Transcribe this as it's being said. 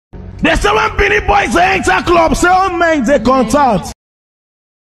They say when Ppened boys they enter club, say all men they contact.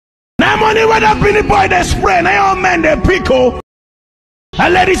 Now money where the Ppened boy they spray, now all men they pickle.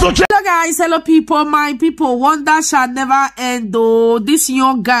 And ladies so hello guys, hello people, my people. Wonder shall never end though. This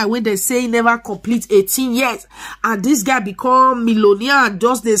young guy when they say he never complete 18 years, and this guy become millionaire and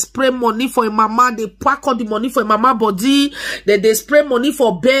just they spray money for him mama, they pack all the money for him mama body, they spray money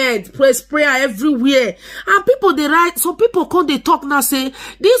for bed, spray everywhere. And people they write, so people come they talk now say,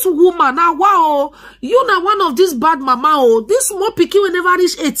 this woman now wow, you now one of these bad mama oh, this small pikin will never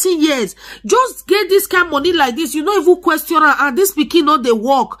reach 18 years. Just get this kind of money like this, you know, if you question her, and this pikin not they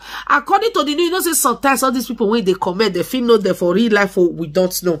work. According to the news, you know, say sometimes all these people when they comment, they feel know they for real life or we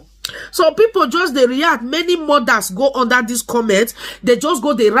don't know. So people just they react. Many mothers go under this comment. They just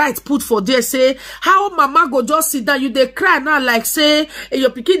go they write put for there say how mama go just sit down. You they cry now like say hey,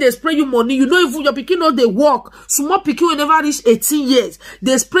 your pikin they spray you money. You know if your pikin know they work. Small pikin will never reach 18 years.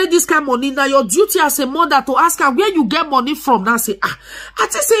 They spray this kind of money. Now your duty as a mother to ask her where you get money from. Now say I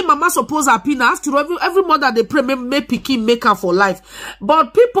just say mama suppose happy now. After every mother they pray make pikin make her for life.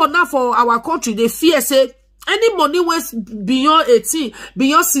 But people now for our country they fear say any money was beyond 18,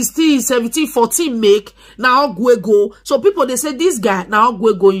 beyond 16, 17, 14 make, now go. So people, they say, this guy, now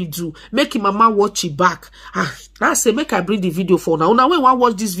go you do. Make him mama watch it back. I say, make I bring the video for now. Now, when I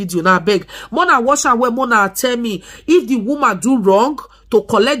watch this video, now I beg. Mona watch and when Mona tell me, if the woman do wrong, to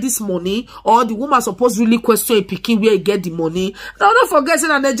collect this money, or the woman supposed really question a pikin where he get the money. Now don't forget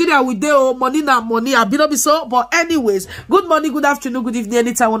that Nigeria we do money na money. I be so. But anyways, good morning, good afternoon, good evening.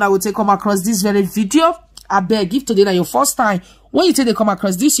 Anytime when I will take come across this very video, I beg if today na your first time when you take they come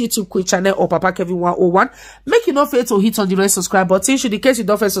across this YouTube quick channel or Papa Kevin 101, make you not fail to hit on the red subscribe button. Should in case you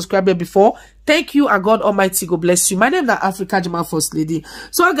don't first subscribe before, thank you and God Almighty go bless you. My name is Africa Jama First Lady.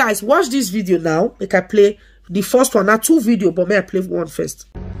 So guys, watch this video now. Make I play the first one. Now two video, but may I play one first.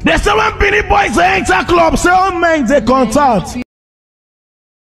 They say when Ppened boys they enter club, say all men they contact.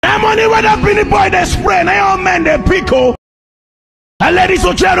 Now money where the Ppened boy they spray, now all men they pickle. And ladies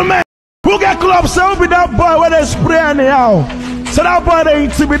and gentlemen, who get club, say who be that boy where they spray anyhow. So that boy they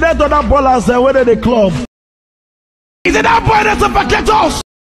intimidate other ballers there where they club. Is it that boy that's a packet us?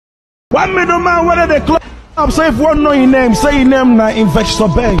 One middleman where they club. Say if one know your name, say your name na Investor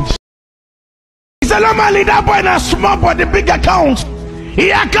Bench. He said normally that boy na small but the big account.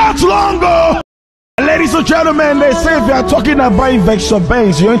 He accounts longer. Ladies and gentlemen, they say if you are talking about Investor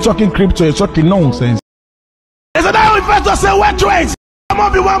Bench, you ain't talking crypto, you're talking nonsense. They said that investor say what trades? Come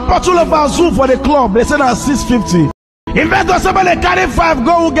on, be one bottle of our zoo for the club. They said at 650. Investor say when they carry 5,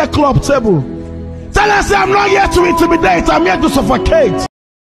 go get club table. Tell us I'm not here to intimidate, I'm here to suffocate.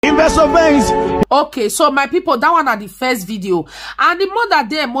 Investor Bench. Okay, so my people, that one are the first video. And the mother,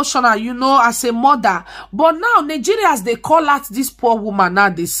 they emotional, you know, as a mother. But now, Nigerians, they call out this poor woman now.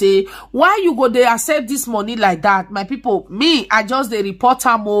 They say, why you go they accept this money like that? My people, me, I just the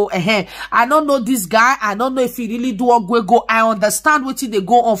reporter more. I don't know this guy. I don't know if he really do Ogwego. I understand what they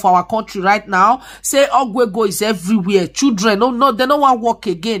go on for our country right now. Say Ogwego is everywhere. Children, no, they don't want to work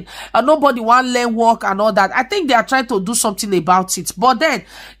again. And nobody want to learn work and all that. I think they are trying to do something about it. But then,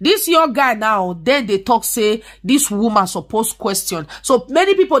 this young guy now, then they talk say this woman supposed question. So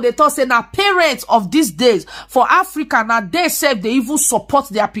many people they talk say now parents of these days for Africa now they say they even support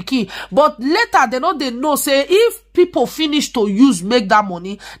their pikin. But later they know say if people finish to make that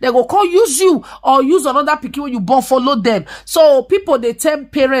money, they go call use you or use another pikin when you born follow them. So people they tell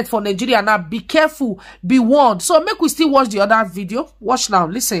parents for Nigeria now be careful, be warned. So make we still watch the other video. Watch now,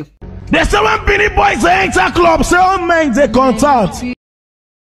 listen. They say when Ppened boys they enter club, say all men they contact.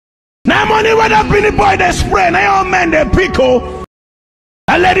 Now money where the Ppened boy they spray, now all men they pickle.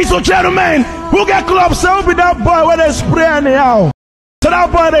 And ladies and gentlemen, who get club, say who be that boy where they spray anyhow. So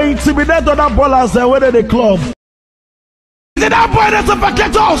that boy they intimidate other ballers there where they club. Is it that boy that's a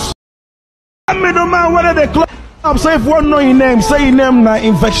packet us? One middleman where they club. Say if one know your name, say your name na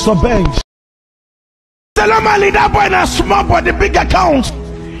Investor Bench. So normally that boy na small but the big account.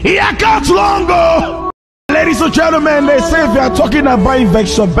 He accounts longer. Ladies and gentlemen, they say if you are talking about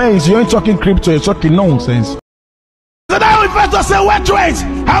Investor Bench, you ain't talking crypto, you're talking nonsense. So that investor say what trades?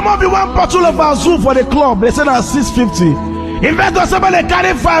 How much be one bottle of our zoo for the club? They said at 650. Investor say when they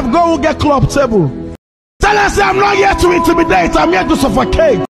carry 5, go get club table. Tell us I'm not here to intimidate, I'm here to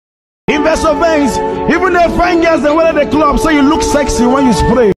suffocate. Investor Bench, even their fine girls they wear the club, so you look sexy when you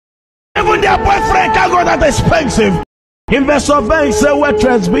spray. Even their boyfriend can't go that expensive. Investor Bench say what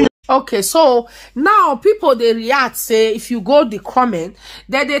trades be. Okay, so now people they react, say if you go the comment,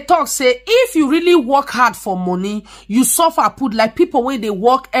 then they talk, say if you really work hard for money, you suffer put like people when they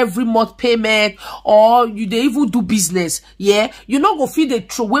work every month payment, or they even do business, yeah, you not go feel they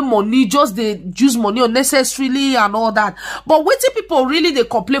throw away money, just they use money unnecessarily and all that. But what people really they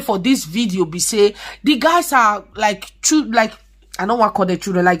complain for this video be say the guys are like true, like I don't want to call the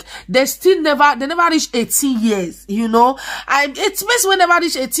children, like they never reach 18 years, you know. And it's best when never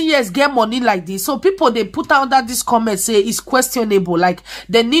reach 18 years get money like this. So people they put out that this comment say it's questionable, like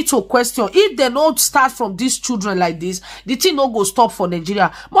they need to question if they don't start from these children like this, the thing no go stop for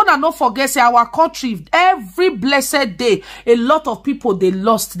Nigeria. More than not forget, say our country every blessed day a lot of people they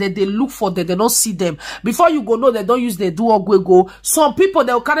lost, that they look for them, they don't see them. Before you go know they don't use the do go. Some people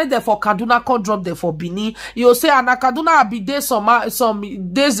they will carry them for Kaduna, come drop them for Bini. You say and Kaduna be there some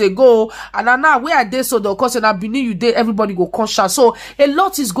days ago, and now where I did so the course and I believe you did everybody go conscious. So a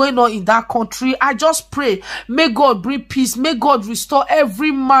lot is going on in that country. I just pray may God bring peace, may God restore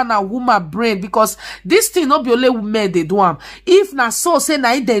every man and woman brain, because this thing not be only women they do them. If na so say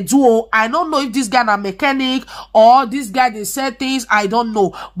na they do, I don't know if this guy na mechanic or this guy they sell things, I don't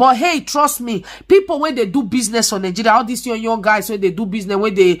know. But hey, trust me, people when they do business on Nigeria, all these young guys when they do business,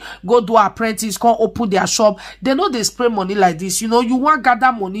 when they go do apprentice, come open their shop, they know they spray money like this. You know, you want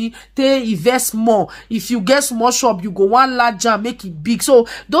gather money, they invest more. If you get small shop, you go one larger, make it big. So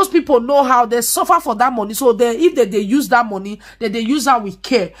those people know how they suffer for that money. So if they use that money, they use that with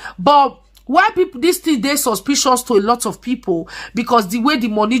care. But why people this thing they suspicious to a lot of people, because the way the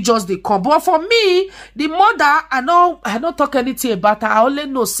money just they come. But for me, the mother, I don't talk anything about her. I only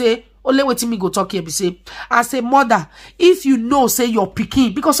know say only waiting me go talk here be say as a mother, if you know say you're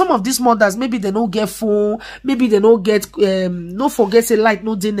picking, because some of these mothers maybe they don't get phone, maybe they don't get no forget a light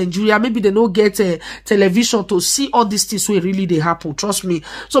no day in Nigeria, maybe they don't get television to see all these things where really they happen. Trust me.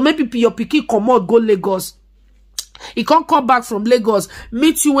 So maybe your picking come out go Lagos. He can't come back from Lagos,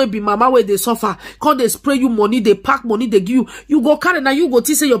 meet you when be mama where they suffer, can't they spray you money, they pack money, they give you go carry now, you go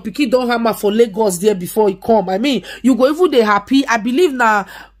to say your pikin don't hammer for Lagos there before he come. I mean, you go even they happy. I believe now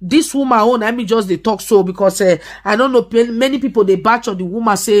this woman own, I mean just they talk so, because I don't know, many people they batch on the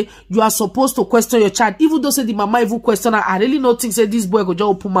woman say you are supposed to question your child, even though say the mama even question her. I really not think say this boy go just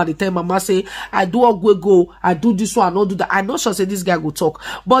open mouth the time mama say I do all go, I do this one, I don't do that. I not sure say this guy go talk.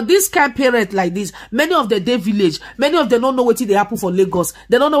 But this kind of parent like this, many of the day village, many of them don't know what they happen for Lagos,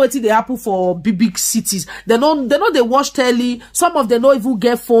 they don't know what they happen for big cities, they know they watch telly, some of them don't even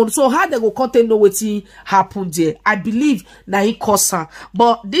get phone. So how they go content know what happen there? I believe na he cause her.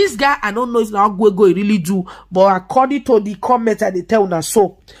 But this guy, I don't know if now go really do, but according to the comment and they tell now,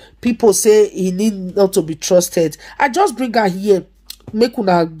 so people say he need not to be trusted. I just bring her here, make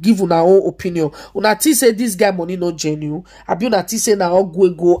una give una own opinion. Una think say this guy money not genuine. I be una think say now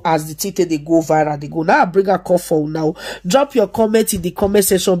go as the thing they go viral. They go now. I bring a call for now. Drop your comment in the comment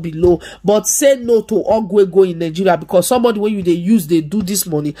section below. But say no to all go in Nigeria, because somebody when they do this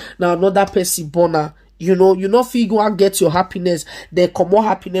money now another person born. You know, feel go and get your happiness, they come more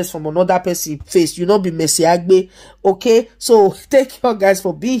happiness from another person's face. You know, be messy agbe. Okay, so thank you guys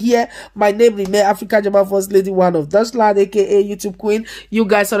for being here. My name remains Africa German First Lady, one of Dutchland, aka YouTube Queen. You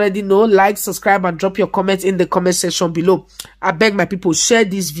guys already know. Like, subscribe, and drop your comments in the comment section below. I beg my people, share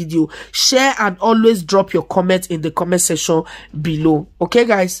this video, share, and always drop your comments in the comment section below. Okay,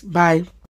 guys, bye.